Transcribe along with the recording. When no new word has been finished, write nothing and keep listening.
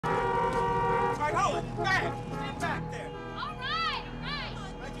right, hold it. Bang! Get back there. All right.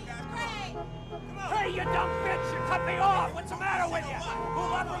 Thank you, guys. Come on. Hey, you dumb bitch! You cut me off! What's the matter with you?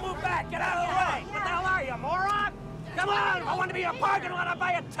 Move up or move back! Get out of the way! What the hell are you, moron? Come on! If I want to be a parking lot, I'll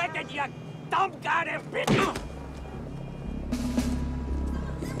buy a ticket, you dumb goddamn bitch!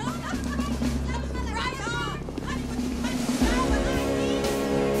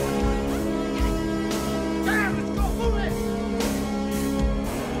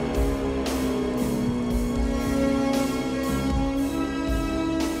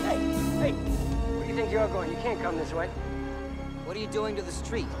 You're going. You can't come this way. What are you doing to the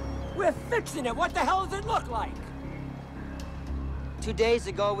street? We're fixing it. What the hell does it look like? 2 days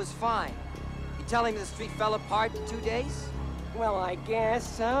ago it was fine. You telling me the street fell apart in 2 days? Well, I guess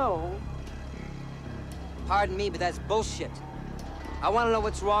so. Pardon me, but that's bullshit. I want to know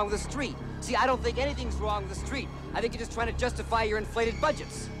what's wrong with the street. See, I don't think anything's wrong with the street. I think you're just trying to justify your inflated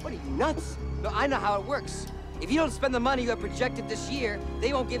budgets. What are you, nuts? No, I know how it works. If you don't spend the money you have projected this year,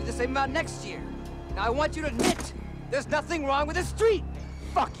 they won't give you the same amount next year. Now, I want you to admit there's nothing wrong with the street.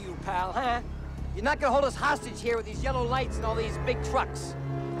 Fuck you, pal, huh? You're not gonna hold us hostage here with these yellow lights and all these big trucks.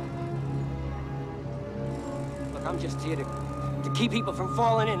 Look, I'm just here to keep people from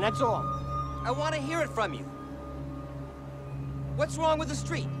falling in, that's all. I want to hear it from you. What's wrong with the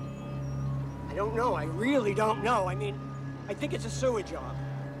street? I don't know. I really don't know. I mean, I think it's a sewer job.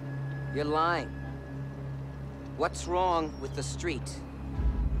 You're lying. What's wrong with the street?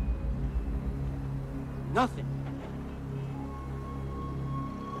 Nothing.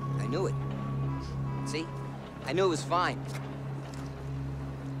 I knew it. See? I knew it was fine.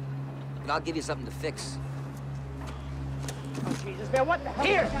 But I'll give you something to fix. Oh, Jesus, man, what the hell?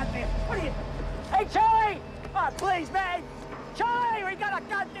 Here! Goddamn, what are you... Hey, Charlie! Oh, please, man! Charlie, we got a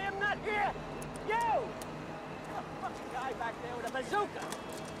goddamn nut here! You! A fucking guy back there with a bazooka!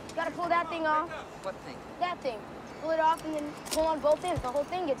 Gotta pull that thing off. What thing? That thing. Pull it off and then pull on both ends. The whole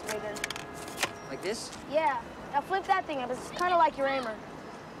thing gets bigger. Like this? Yeah. Now flip that thing up. It's kind of like your aimer.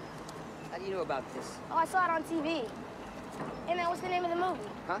 How do you know about this? Oh, I saw it on TV. Hey, man, what's the name of the movie?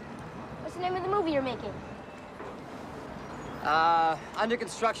 Huh? What's the name of the movie you're making? Under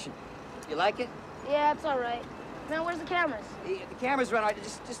construction. You like it? Yeah, it's all right. Man, where's the cameras? The camera's run. All right,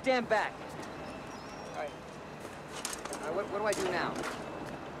 just stand back. All right. What do I do now?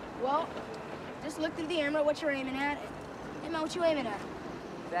 Well, just look through the camera what you're aiming at. Hey, man, what you aiming at?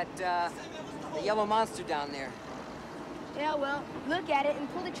 That, the yellow monster down there. Yeah, well, look at it and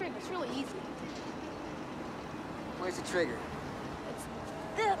pull the trigger. It's really easy. Where's the trigger? It's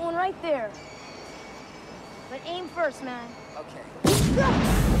that one right there. But aim first, man. Okay.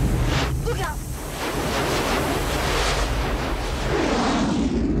 Look out!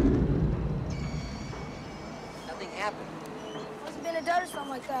 Nothing happened. Must have been a dud or something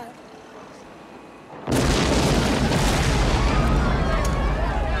like that.